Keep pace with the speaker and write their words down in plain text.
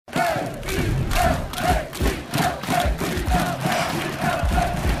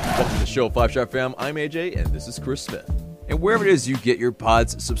show, 5 Shot Fam. I'm AJ, and this is Chris Smith. And wherever it is you get your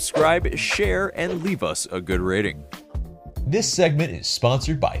pods, subscribe, share, and leave us a good rating. This segment is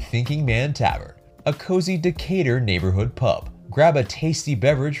sponsored by Thinking Man Tavern, a cozy Decatur neighborhood pub. Grab a tasty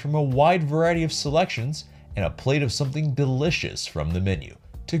beverage from a wide variety of selections and a plate of something delicious from the menu.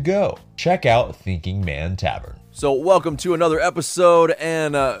 To go, check out Thinking Man Tavern. So welcome to another episode,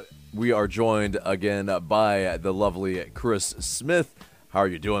 and we are joined again by the lovely Chris Smith. How are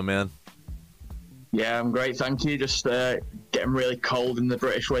you doing, man? Yeah, I'm great, thank you. Just getting really cold in the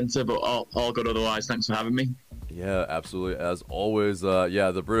British winter, but all good otherwise. Thanks for having me. Yeah, absolutely. As always,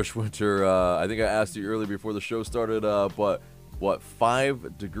 the British winter, I think I asked you earlier before the show started, but what,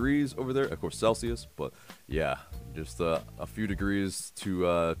 5 degrees over there? Of course, Celsius, but yeah, just a few degrees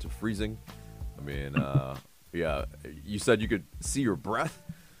to freezing. I mean, yeah, you said you could see your breath.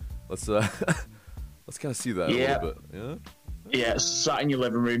 Let's kind of see that a little bit. Yeah. Yeah, sat in your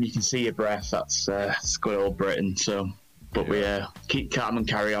living room, you can see your breath. That's good old Britain. So, but we keep calm and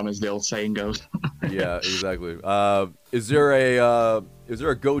carry on, as the old saying goes. Yeah, exactly. Is there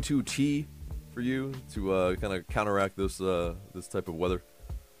a go-to tea for you to kind of counteract this type of weather?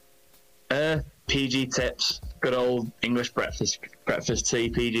 PG Tips, good old English breakfast tea.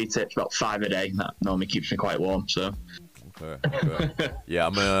 PG Tips, about 5 a day. That normally keeps me quite warm. So. Okay. Yeah,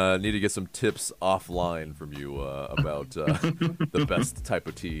 I'm gonna need to get some tips offline from you about the best type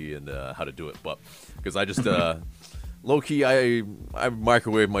of tea and how to do it. But because I just low key, I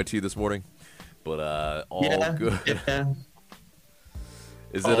microwaved my tea this morning, but all good. Yeah.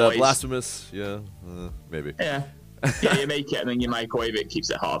 Is it blasphemous? Yeah, maybe. Yeah, you make it and then you microwave it, keeps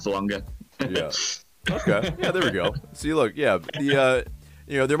it hot for longer. Yeah. Okay. Yeah, there we go. See, look, yeah,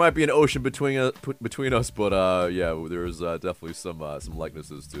 there might be an ocean between us, but there's definitely some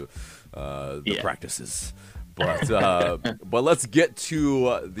likenesses to the practices. But let's get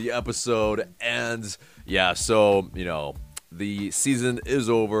to the episode, and so the season is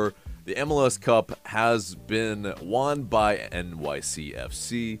over. The MLS Cup has been won by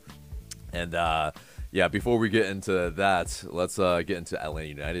NYCFC, and before we get into that, let's get into Atlanta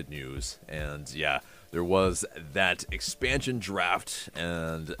United news, and there was that expansion draft,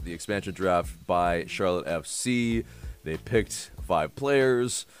 and the expansion draft by Charlotte FC. They picked 5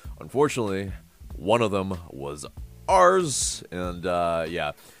 players. Unfortunately, one of them was ours. And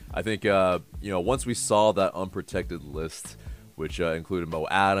I think once we saw that unprotected list, which included Mo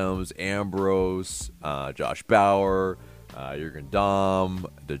Adams, Ambrose, Josh Bauer, Jurgen Damm,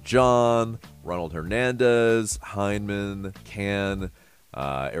 DeJohn, Ronald Hernandez, Heineman, Can,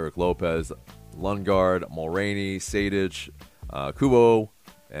 Eric Lopez, Lundgaard, Mulraney, Sejdic, Kubo,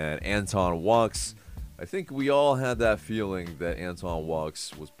 and Anton Walkes. I think we all had that feeling that Anton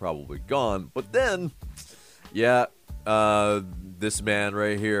Walkes was probably gone. But then, this man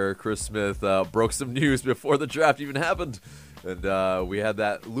right here, Chris Smith, broke some news before the draft even happened. And we had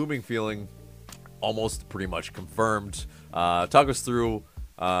that looming feeling almost pretty much confirmed. Talk us through,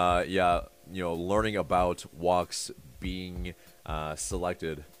 learning about Walkes being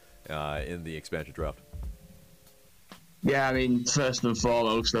selected in the expansion draft. Yeah, I mean, first and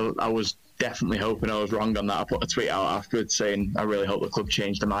foremost, I was definitely hoping I was wrong on that. I put a tweet out afterwards saying I really hope the club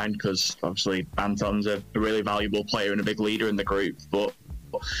changed their mind, because obviously Anton's a really valuable player and a big leader in the group. But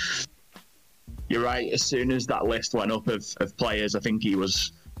you're right, as soon as that list went up of players, I think he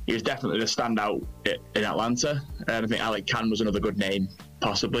was definitely the standout in Atlanta. I think Alec Can was another good name,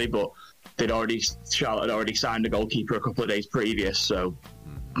 possibly, but Charlotte had already signed a goalkeeper a couple of days previous, so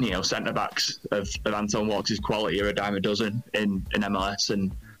centre-backs of Anton Walkes' quality are a dime a dozen in MLS,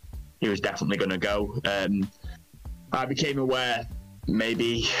 and he was definitely going to go. I became aware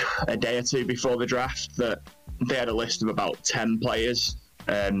maybe a day or two before the draft that they had a list of about 10 players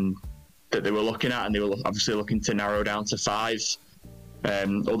that they were looking at, and they were obviously looking to narrow down to 5.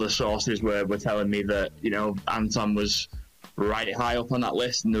 Other sources were telling me that, Anton was right high up on that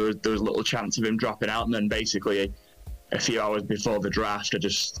list, and there was little chance of him dropping out, and then basically a few hours before the draft,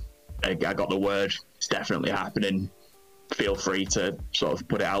 I got the word, it's definitely happening. Feel free to sort of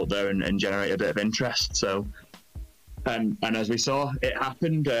put it out there and generate a bit of interest. So, and as we saw, it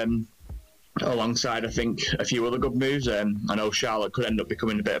happened alongside, I think, a few other good moves. I know Charlotte could end up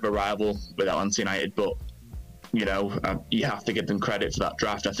becoming a bit of a rival with Atlanta United, but, you have to give them credit for that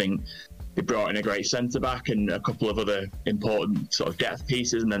draft. I think they brought in a great centre-back and a couple of other important sort of depth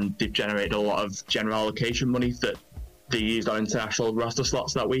pieces, and then they've generated a lot of general allocation money that they used on international roster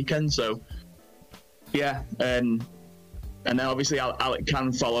slots that weekend. So, and then obviously Alec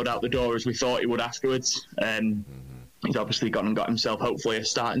Can followed out the door as we thought he would afterwards. He's obviously gone and got himself hopefully a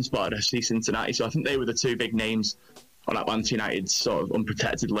starting spot at FC Cincinnati. So I think they were the 2 big names on Atlanta United's sort of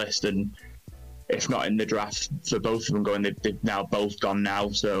unprotected list, and if not in the draft for both of them going, they've now both gone now.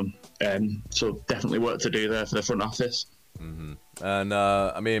 So definitely work to do there for the front office. Mm-hmm. And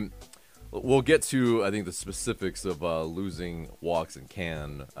I mean, we'll get to, I think, the specifics of losing Walkes and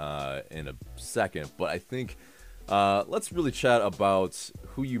Can in a second, but I think let's really chat about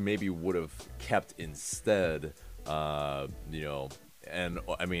who you maybe would have kept instead, and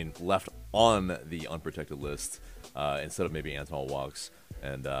I mean left on the unprotected list instead of maybe Anton Walkes,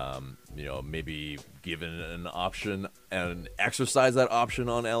 and maybe given an option and exercise that option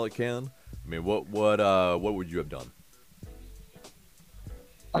on Alec Can. I mean, what would you have done?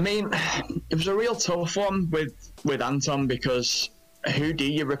 I mean, it was a real tough one with Anton, because who do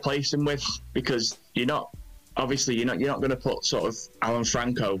you replace him with? Because you're not going to put sort of Alan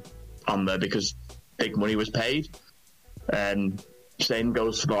Franco on there because big money was paid. Same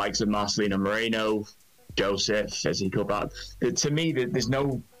goes for the likes of Marcelino Moreno, Joseph, Ezekiel Bad. To me, there's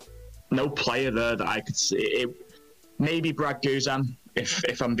no player there that I could see. Maybe Brad Guzan,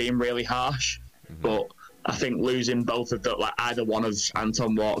 if I'm being really harsh, but I think losing both of them, like either one of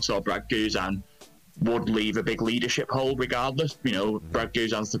Anton Walkes or Brad Guzan, would leave a big leadership hole regardless. Brad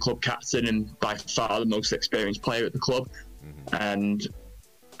Guzan's the club captain and by far the most experienced player at the club. And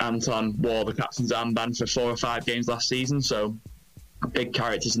Anton wore the captain's armband for 4 or 5 games last season, so big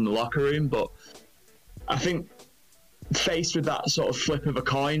characters in the locker room. But I think faced with that sort of flip of a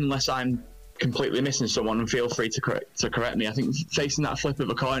coin, unless I'm completely missing someone, and feel free to correct me, I think facing that flip of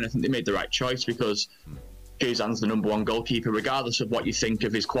a coin, I think they made the right choice, because Guzan's the number 1 goalkeeper. Regardless of what you think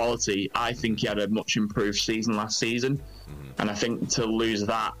of his quality, I think he had a much improved season last season. And I think to lose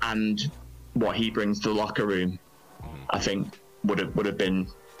that and what he brings to the locker room, I think would have been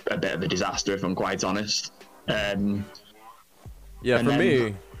a bit of a disaster, if I'm quite honest. For me,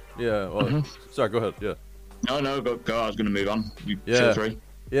 sorry, go ahead. Yeah. No, go. I was going to move on. Feel free.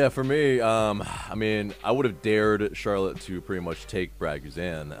 Yeah, for me, I mean, I would have dared Charlotte to pretty much take Brad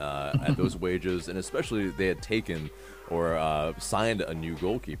Guzan at those wages, and especially they had taken or signed a new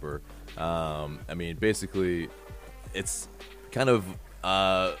goalkeeper. I mean, basically, it's kind of,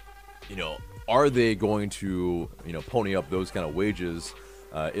 are they going to, pony up those kind of wages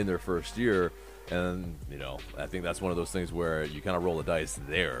in their first year? And, I think that's one of those things where you kind of roll the dice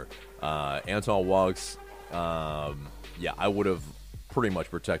there. Anton Walkes, I would have pretty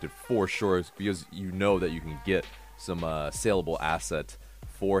much protected for sure, because you know that you can get some saleable asset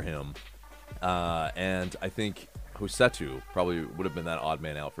for him. And I think Rossetto probably would have been that odd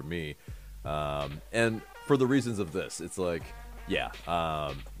man out for me. And for the reasons of this, it's like,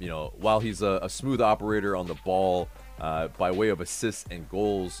 while he's a smooth operator on the ball, by way of assists and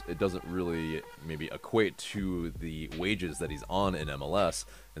goals, it doesn't really maybe equate to the wages that he's on in MLS.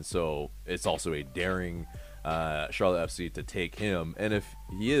 And so it's also a daring Charlotte FC to take him. And if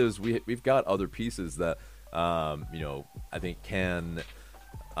he is, we've got other pieces that, I think can,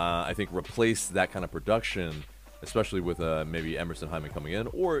 replace that kind of production, especially with maybe Emerson Hyman coming in,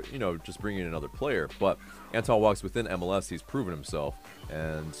 or, just bringing in another player. But Anton Walkes within MLS, he's proven himself.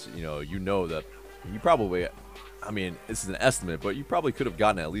 And, that he probably, I mean, this is an estimate, but you probably could have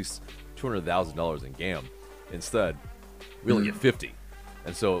gotten at least $200,000 in GAM. Instead, we only get 50.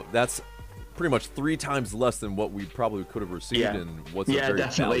 And so that's pretty much 3 times less than what we probably could have received. And what's very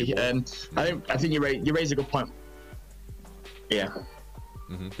definitely. valuable. I think you raise a good point. Yeah.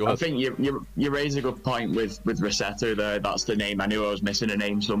 Go ahead. I think you raise a good point with Rossetto there. That's the name. I knew I was missing a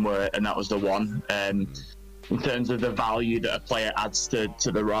name somewhere, and that was the one. In terms of the value that a player adds to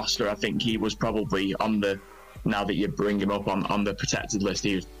the roster, I think he was probably on the, now that you bring him up on the protected list,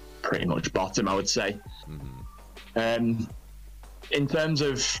 he was pretty much bottom, I would say. In terms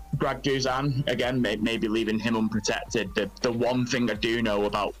of Brad Guzan, again, maybe leaving him unprotected, the one thing I do know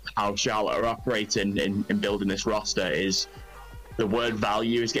about how Charlotte are operating in building this roster is the word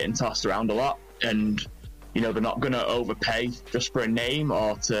value is getting tossed around a lot, and they're not going to overpay just for a name,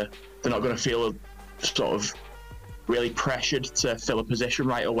 or they're not going to feel sort of really pressured to fill a position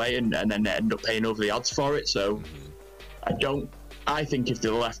right away and then end up paying over the odds for it. So I think if they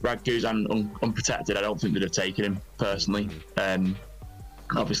left Brad Guzan unprotected, I don't think they'd have taken him personally.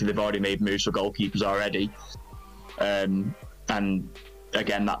 Obviously they've already made moves for goalkeepers already, and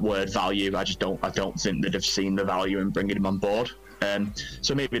again, that word value, I don't think they'd have seen the value in bringing him on board.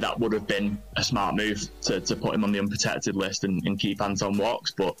 So maybe that would have been a smart move to put him on the unprotected list and keep Anton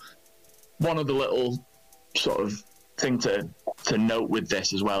Walkes. But one of the little sort of thing to note with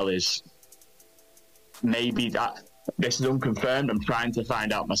this as well is maybe that this is unconfirmed. I'm trying to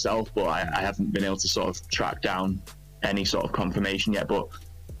find out myself, but I haven't been able to sort of track down any sort of confirmation yet. But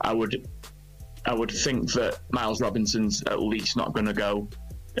I would I would think that Miles Robinson's at least not going to go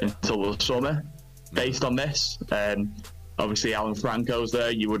until the summer, based on this. Obviously, Alan Franco's there.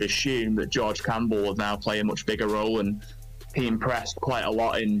 You would assume that George Campbell would now play a much bigger role, and he impressed quite a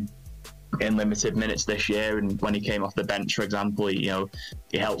lot in limited minutes this year. And when he came off the bench, for example, he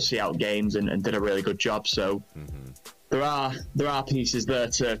helped see out games and did a really good job. So there are pieces there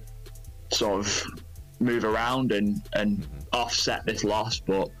to sort of move around and offset this loss.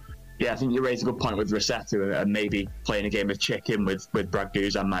 But yeah, I think you raised a good point with Rossetto, and maybe playing a game of chicken with Brad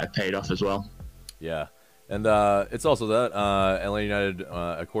Guzan might have paid off as well. Yeah. And it's also that Atlanta United,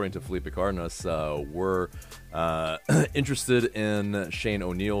 according to Felipe Cardenas, were interested in Shane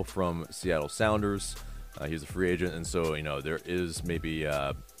O'Neill from Seattle Sounders. He's a free agent, and so there is maybe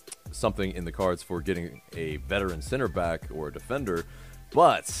something in the cards for getting a veteran center back or a defender.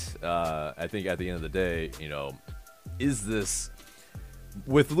 But I think at the end of the day, is this,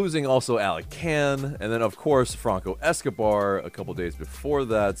 with losing also Alec Kann, and then of course Franco Escobar a couple days before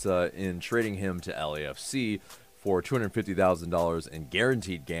that, in trading him to LAFC for $250,000 in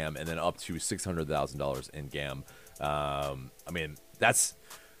guaranteed GAM, and then up to $600,000 in GAM.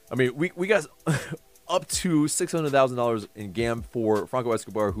 We got up to $600,000 in GAM for Franco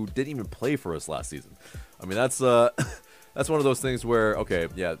Escobar, who didn't even play for us last season. I mean, that's that's one of those things where, okay,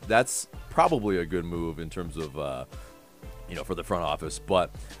 yeah, that's probably a good move in terms of for the front office,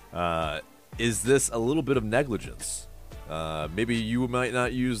 but is this a little bit of negligence? Maybe you might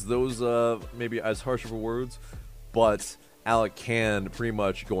not use those maybe as harsh of words, but Alec Kann pretty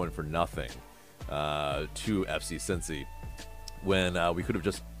much going for nothing to FC Cincy when we could have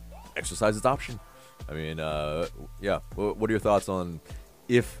just exercised its option. I mean, what are your thoughts on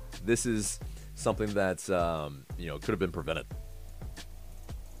if this is something that could have been prevented?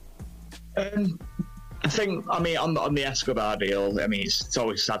 I think, on the Escobar deal, it's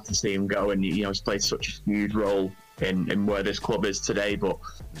always sad to see him go, and he's played such a huge role in where this club is today. But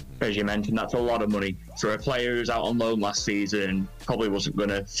as you mentioned, that's a lot of money for a player who's out on loan last season, probably wasn't going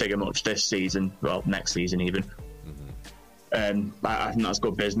to figure much this season, well, next season even. I think that's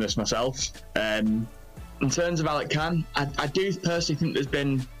good business myself. In terms of Alec Kann, I do personally think there's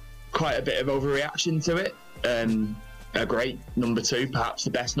been quite a bit of overreaction to it. A great number two, perhaps the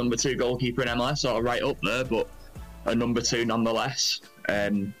best number two goalkeeper in MLS, sort of right up there, but a number two nonetheless.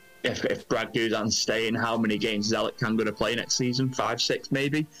 If Brad Guzan's staying, how many games is Alec Kann going to play next season? 5, 6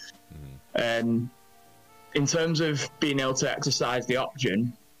 maybe? In terms of being able to exercise the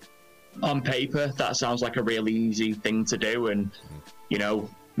option, on paper, that sounds like a really easy thing to do, and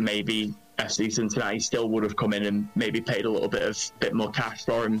maybe FC Cincinnati still would have come in and maybe paid a little bit more cash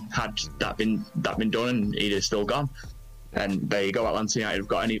for him had that been done, and he'd have still gone. And there you go, Atlanta United have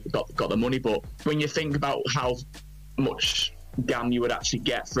got the money. But when you think about how much GAM you would actually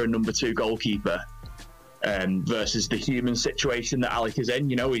get for a number two goalkeeper versus the human situation that Alec is in,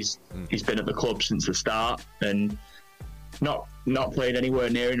 he's been at the club since the start and not played anywhere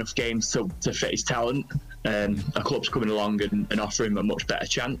near enough games to fit his talent. A club's coming along and offering him a much better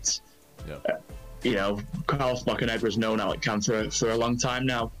chance. Carlos Bocanegra's known Alec Kann for a long time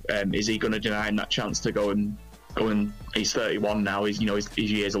now. Is he going to deny him that chance to go and he's 31 now, his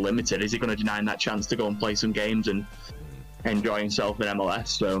years are limited. Is he going to deny him that chance to go and play some games and enjoy himself in MLS?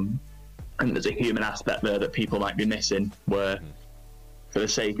 So I think there's a human aspect there that people might be missing, where for the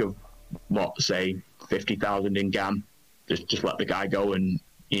sake of say 50,000 in GAM, just let the guy go, and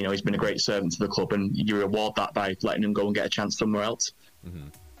he's been a great servant to the club, and you reward that by letting him go and get a chance somewhere else.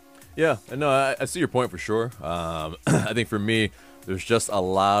 Yeah, no, I see your point for sure. I think for me, there's just a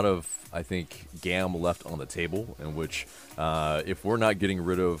lot of, GAM left on the table, in which if we're not getting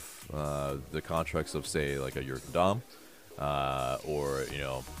rid of the contracts of, say, like a Jurgen Damm, or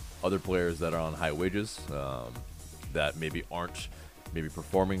other players that are on high wages that maybe aren't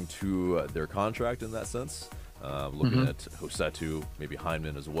performing to their contract in that sense. Looking at Rossetto, maybe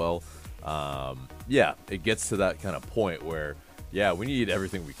Hyndman as well. It gets to that kind of point where, we need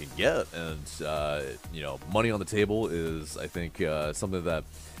everything we can get, and money on the table is, I think, something that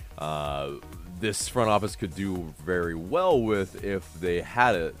this front office could do very well with if they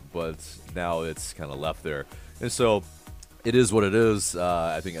had it, but now it's kind of left there, and so it is what it is.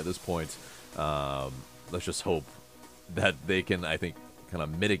 I think at this point, let's just hope that they can, kind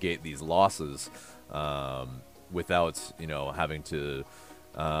of mitigate these losses without having to.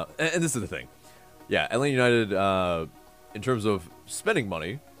 And this is the thing, Atlanta United. In terms of spending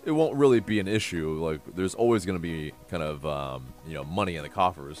money, it won't really be an issue. Like, there's always going to be kind of, money in the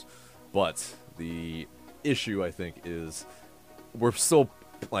coffers. But the issue, I think, is we're still,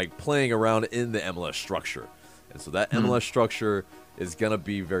 playing around in the MLS structure. And so that MLS structure is gonna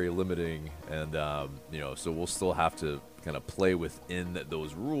be very limiting, and so we'll still have to kind of play within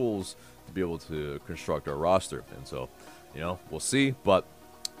those rules to be able to construct our roster, and so we'll see, but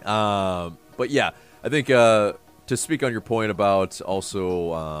yeah, I think to speak on your point about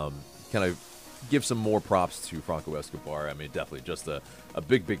also kind of give some more props to Franco Escobar. I mean, definitely just a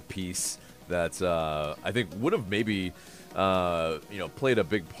big piece that I think would have maybe played a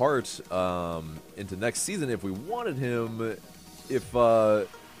big part into next season if we wanted him. If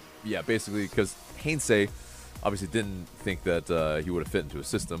basically because Heinze obviously didn't think that he would have fit into a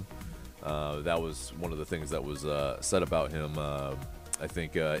system. That was one of the things that was said about him. I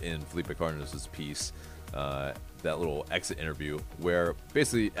think in Felipe Cardenas' piece. That little exit interview where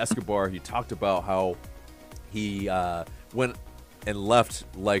basically Escobar, he talked about how he went and left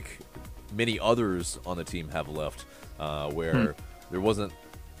like many others on the team have left, where there wasn't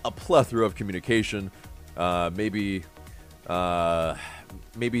a plethora of communication, maybe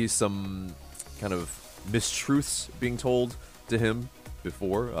some kind of mistruths being told to him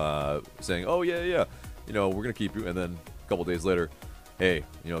before, saying, oh yeah, we're going to keep you, and then a couple days later, hey,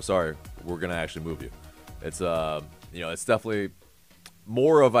 sorry, we're going to actually move you. It's it's definitely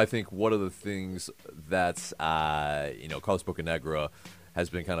more of, I think, one of the things that Carlos Bocanegra has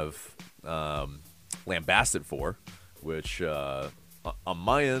been kind of lambasted for, which on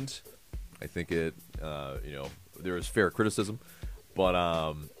my end, I think it there is fair criticism, but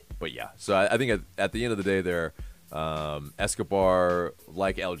yeah. So I think at the end of the day, there Escobar,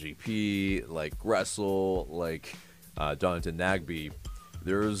 like LGP, like Gressel, like Donington Nagbe.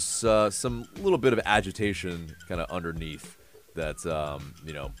 There's some little bit of agitation kind of underneath that,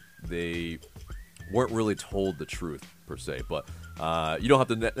 they weren't really told the truth, per se. But you don't have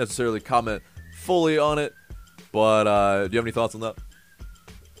to necessarily comment fully on it. But do you have any thoughts on that?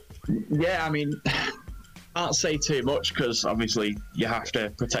 Yeah, I mean, I can't say too much because obviously you have to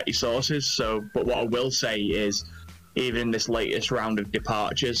protect your sources. So, but what I will say is, even in this latest round of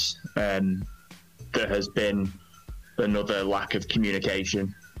departures, there has been another lack of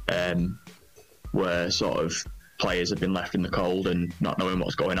communication, where sort of players have been left in the cold and not knowing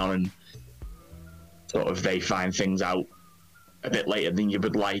what's going on, and sort of they find things out a bit later than you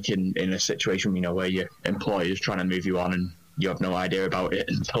would like in a situation, where your employer's trying to move you on and you have no idea about it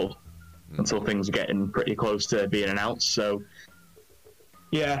until things are getting pretty close to being announced. So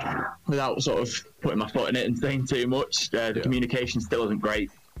yeah, without sort of putting my foot in it and saying too much, the communication still isn't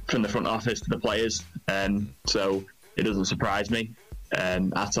great from the front office to the players, so it doesn't surprise me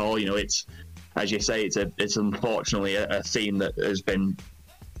at all. It's, as you say, it's unfortunately a theme that has been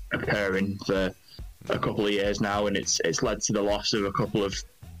occurring for a couple of years now, and it's led to the loss of a couple of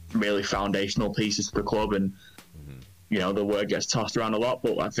really foundational pieces to the club, and the word gets tossed around a lot,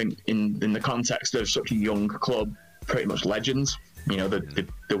 but I think in the context of such a young club, pretty much legends,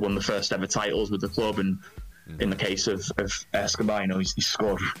 they won the first ever titles with the club, and in the case of Escobar, he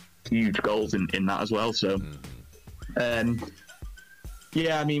scored huge goals in that as well, so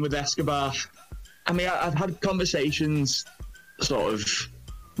yeah, I mean, with Escobar, I mean, I've had conversations sort of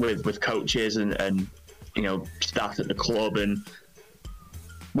with coaches and staff at the club, and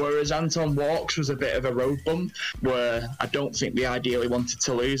whereas Anton Walkes was a bit of a road bump, where I don't think they ideally wanted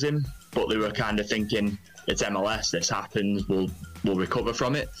to lose him, but they were kind of thinking, it's MLS, this happens, we'll recover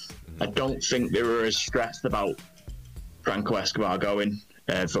from it. I don't think they were as stressed about Franco Escobar going,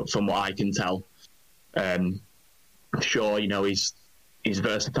 from what I can tell. Sure, he's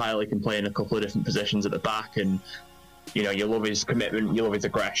versatile. He can play in a couple of different positions at the back, and you love his commitment, you love his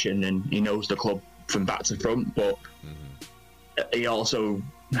aggression, and he knows the club from back to front. But he also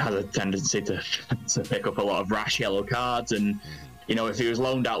has a tendency to pick up a lot of rash yellow cards. And if he was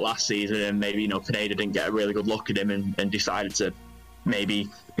loaned out last season and maybe Pineda didn't get a really good look at him and decided to maybe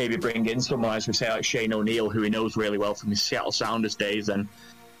bring in someone, as we say, like Shane O'Neill, who he knows really well from his Seattle Sounders days, then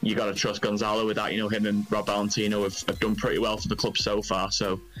you got to trust Gonzalo with that. Him and Rob Valentino have done pretty well for the club so far.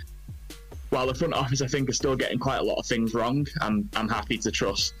 So while the front office, I think, are still getting quite a lot of things wrong, I'm happy to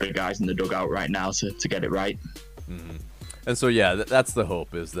trust the guys in the dugout right now to get it right. And so, yeah, that's the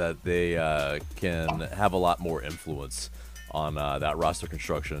hope, is that they can have a lot more influence on that roster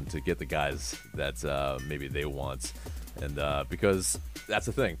construction to get the guys that maybe they want. And because that's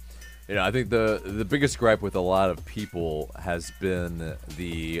the thing. I think the biggest gripe with a lot of people has been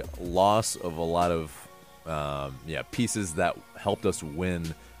the loss of a lot of pieces that helped us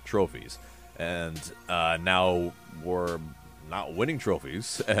win trophies. And now we're not winning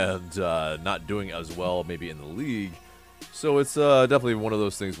trophies and not doing as well maybe in the league. So it's definitely one of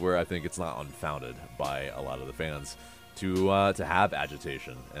those things where I think it's not unfounded by a lot of the fans to have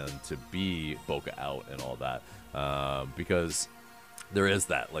agitation and to be Boca out and all that. Because there is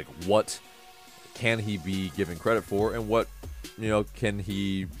that. Like, what can he be given credit for, and what, can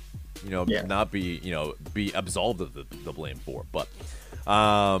he, not be, be absolved of the blame for? But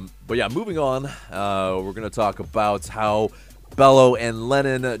yeah, moving on, we're going to talk about how Bello and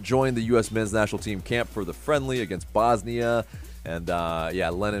Lennon joined the U.S. men's national team camp for the friendly against Bosnia. And,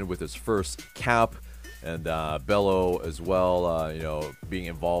 Lennon with his first cap, and Bello as well, being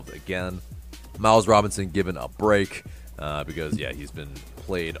involved again. Miles Robinson given a break because, he's been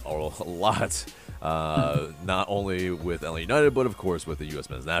played a lot, not only with LA United, but, of course, with the U.S.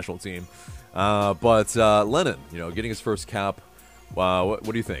 men's national team. But Lennon, getting his first cap, what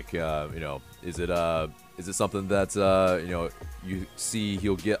do you think? Is it something that, you see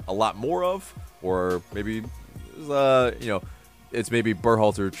he'll get a lot more of? Or maybe, it's maybe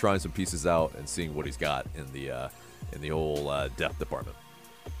Berhalter trying some pieces out and seeing what he's got in the whole depth department?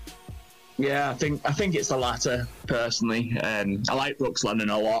 Yeah, I think it's the latter, personally. I like Brooks Lennon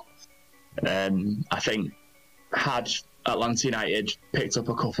a lot. I think had Atlanta United picked up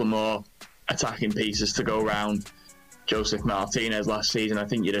a couple more attacking pieces to go around Joseph Martinez last season, I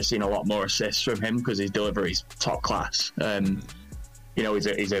think you'd have seen a lot more assists from him because his delivery is top class.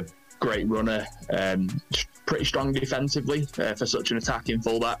 He's a great runner, pretty strong defensively for such an attacking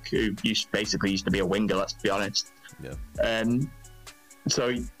fullback who basically used to be a winger, let's be honest. Yeah. In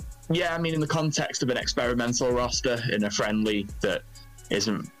the context of an experimental roster in a friendly that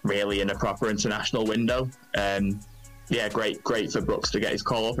isn't really in a proper international window, great for Brooks to get his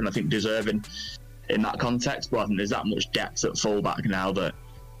call up, and I think deserving in that context. But I think there's that much depth at fullback now that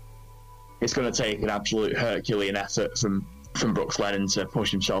it's going to take an absolute Herculean effort from Brooks Lennon to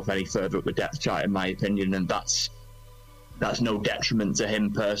push himself any further up the depth chart, in my opinion, and that's no detriment to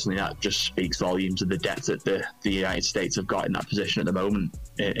him personally. That just speaks volumes of the depth that the United States have got in that position at the moment,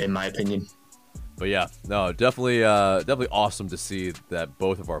 in my opinion. But yeah, no, definitely awesome to see that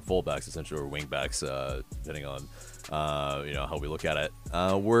both of our fullbacks, essentially, or wingbacks, depending on how we look at it,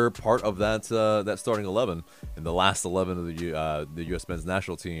 we're part of that starting 11 in the last 11 of the U.S. men's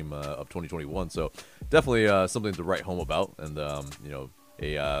national team of 2021. So definitely something to write home about, and a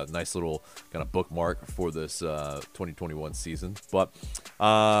nice little kind of bookmark for this 2021 season. But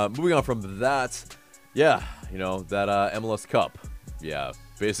moving on from that, that MLS Cup,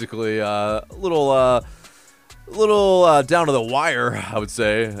 basically a little down to the wire, I would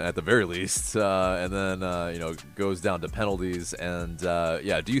say, at the very least, and then goes down to penalties. And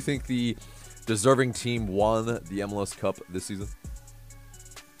do you think the deserving team won the MLS Cup this season?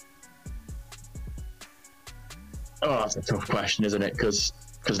 Oh, that's a tough question, isn't it? Because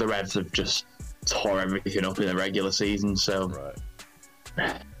the Reds have just tore everything up in the regular season. So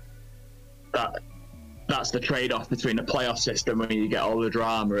that's the trade-off between the playoff system, where you get all the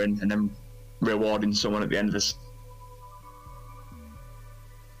drama and then rewarding someone at the end of the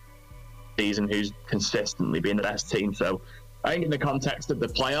season who's consistently been the best team. So I think in the context of the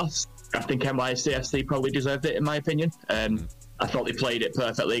playoffs, I think NYCFC probably deserved it, in my opinion. I thought they played it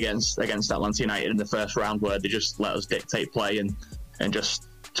perfectly against Atlanta United in the first round, where they just let us dictate play and just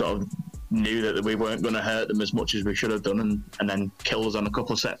sort of knew that we weren't going to hurt them as much as we should have done, and then killed us on a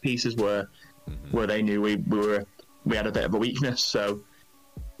couple of set pieces where they knew we had a bit of a weakness. So,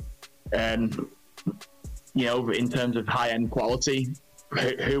 in terms of high-end quality,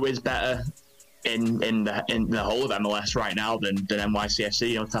 who is better in the whole of MLS right now than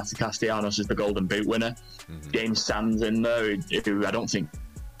NYCFC? Tata Castellanos is the Golden Boot winner. James Sands in there, who I don't think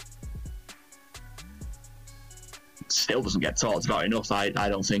still doesn't get talked about enough. I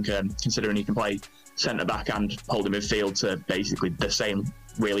don't think, considering he can play centre back and holding midfield to basically the same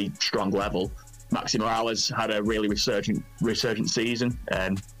really strong level. Maxi Morales had a really resurgent season.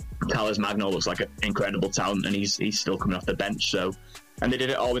 Carlos Magno looks like an incredible talent, and he's still coming off the bench. So, and they did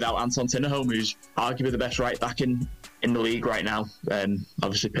it all without Anton Tinnerholm, who's arguably the best right back in the league right now.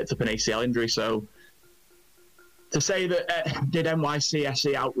 Obviously picked up an ACL injury. So to say that did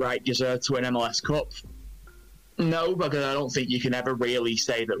NYCFC outright deserve to win MLS Cup? No, because I don't think you can ever really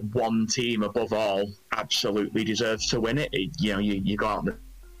say that one team above all absolutely deserves to win it. You go out on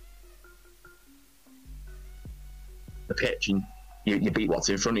the pitch and you beat what's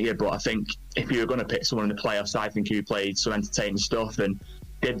in front of you. But I think if you were going to pick someone in the playoffs, I think who played some entertaining stuff and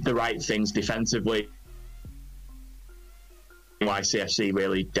did the right things defensively, NYCFC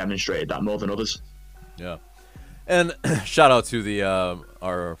really demonstrated that more than others. Yeah. And shout out to the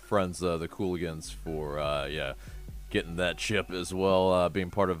our friends, the Cooligans, for getting that chip as well,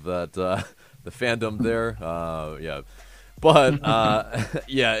 being part of that the fandom there. But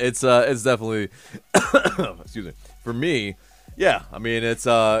it's definitely excuse me, for me. Yeah, I mean it's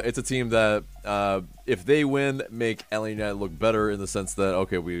a team that if they win, make LA United look better in the sense that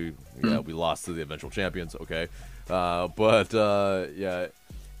okay, we lost to the eventual champions, okay, but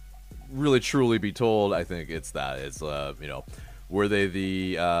really truly be told, I think it's that it's were they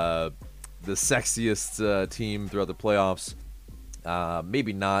the sexiest team throughout the playoffs?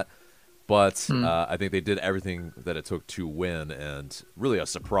 Maybe not. But I think they did everything that it took to win, and really a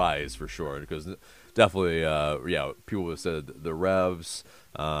surprise for sure. Because definitely, people have said the Revs.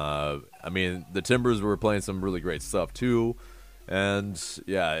 I mean, the Timbers were playing some really great stuff too, and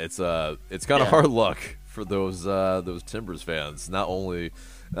yeah, it's kind of hard luck for those Timbers fans. Not only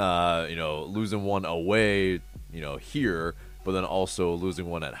losing one away, here, but then also losing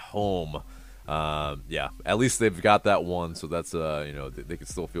one at home. At least they've got that one, so that's they can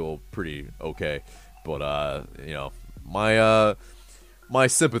still feel pretty okay. But my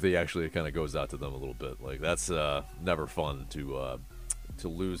sympathy actually kind of goes out to them a little bit. Like that's never fun to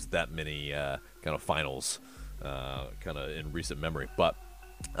lose that many kind of finals, kind of in recent memory. But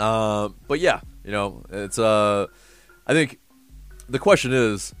yeah, it's I think the question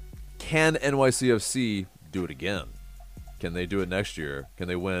is, can NYCFC do it again? Can they do it next year? Can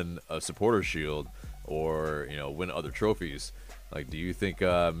they win a Supporters Shield or win other trophies? Like, do you think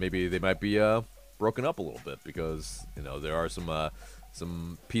maybe they might be broken up a little bit because there are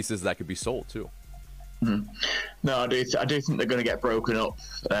some pieces that could be sold too? Mm-hmm. No, I do think they're going to get broken up.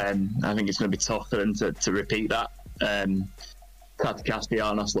 I think it's going to be tough for them to repeat that. Tata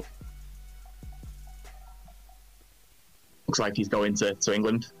Castellanos looks like he's going to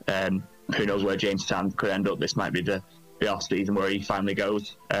England. Who knows where James Sand could end up? This might be the off season where he finally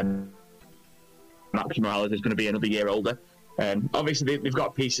goes. Max Morales is going to be another year older. Obviously, they've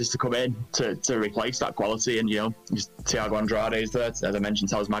got pieces to come in to replace that quality. And, Thiago Andrade is there. As I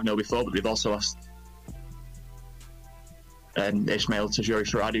mentioned, Talisman Magno before, but they've also lost Ismail Tajuri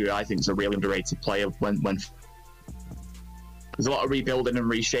Faradi, who I think is a really underrated player. When there's a lot of rebuilding and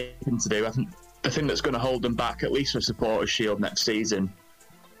reshaping to do. I think the thing that's going to hold them back, at least for Supporters Shield next season,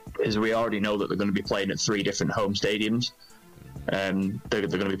 is we already know that they're going to be playing at 3 different home stadiums. They're going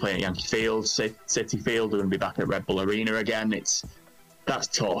to be playing at Yankee Field, City Field. They're going to be back at Red Bull Arena again. That's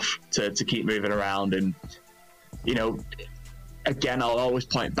tough to keep moving around. And, again, I'll always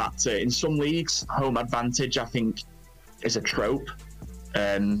point back to, in some leagues, home advantage, I think, is a trope.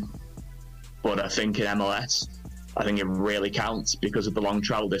 But I think in MLS, I think it really counts because of the long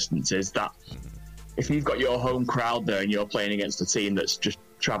travel distances. That if you've got your home crowd there and you're playing against a team that's just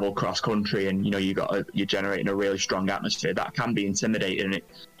travel cross country and you're generating a really strong atmosphere, that can be intimidating, and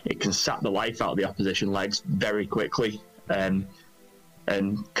it can sap the life out of the opposition legs very quickly. And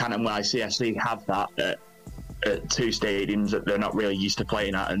kind of NYCFC have that at 2 stadiums that they're not really used to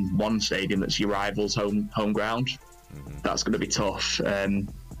playing at, and 1 stadium that's your rival's home ground. That's going to be tough.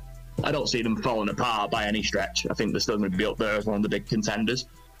 I don't see them falling apart by any stretch. I think they're still going to be up there as one of the big contenders,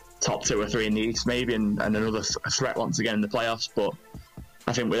 top 2 or 3 in the East maybe, and another threat once again in the playoffs. But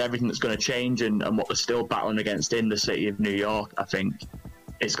I think with everything that's going to change and what they're still battling against in the city of New York, I think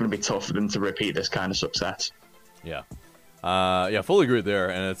it's going to be tough for them to repeat this kind of success. Yeah. Fully agree there.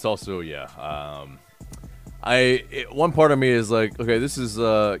 And it's also, one part of me is like, okay, this is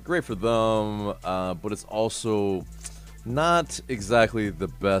great for them, but it's also not exactly the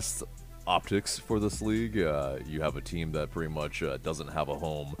best optics for this league. You have a team that pretty much doesn't have a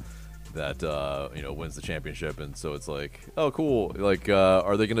home that wins the championship, and so it's like, oh, cool. Like,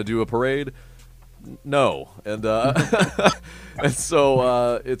 are they going to do a parade? No, and and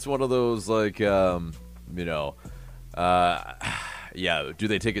so it's one of those like, do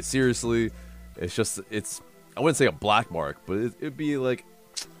they take it seriously? It's I wouldn't say a black mark, but it'd be like,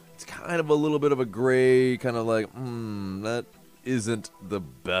 it's kind of a little bit of a gray, kind of like, that isn't the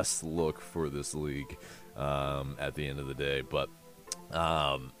best look for this league at the end of the day. But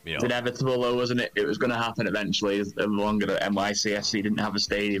it's inevitable though, wasn't it? It was going to happen eventually. The longer that NYCFC didn't have a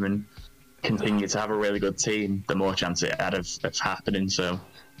stadium and continue to have a really good team, the more chance it had of happening. So,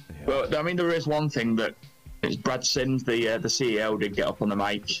 but I mean, there is one thing that is Brad Sims, the CEO, did get up on the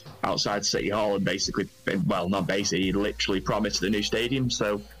mic outside City Hall and basically, well, not basically, he literally promised the new stadium.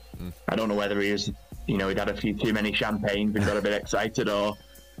 So I don't know whether he was, he'd had a few too many champagnes and got a bit excited, or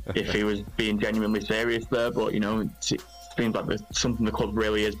if he was being genuinely serious there. But it seems like there's something the club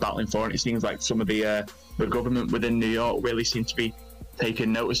really is battling for, and it seems like some of the government within New York really seem to be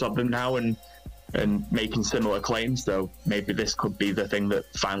taking notice of them now and making similar claims. So maybe this could be the thing that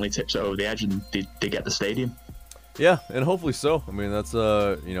finally tips it over the edge and they get the stadium. Yeah, and hopefully so. I mean, that's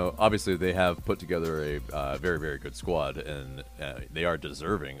obviously they have put together a very, very good squad, and they are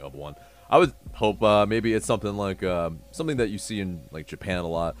deserving of one. I would hope maybe it's something like something that you see in like Japan a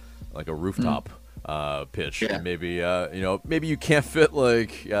lot, like a rooftop pitch. And maybe maybe you can't fit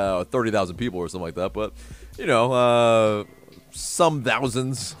like 30,000 people or something like that, but some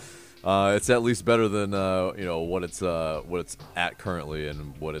thousands. It's at least better than what it's at currently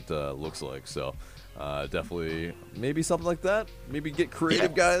and what it looks like. So definitely maybe something like that. Maybe get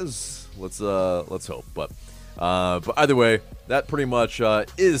creative, guys. Let's hope. But either way, that pretty much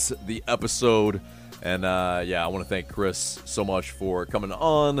is the episode. And I want to thank Chris so much for coming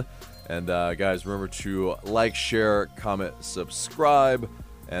on. And guys, remember to like, share, comment, subscribe.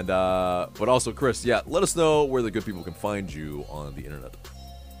 And but also, Chris, let us know where the good people can find you on the internet.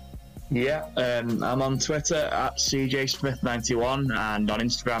 I'm on Twitter at CJSmith91 and on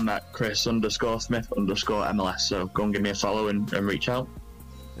Instagram at Chris_Smith_MLS. So go and give me a follow and reach out.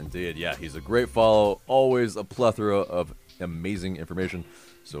 Indeed, he's a great follow. Always a plethora of amazing information.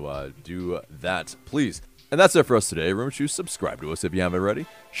 So do that, please. And that's it for us today. Remember to subscribe to us if you haven't already.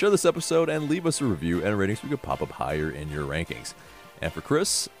 Share this episode and leave us a review and rating so we could pop up higher in your rankings. And for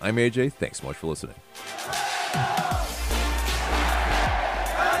Chris, I'm AJ. Thanks so much for listening.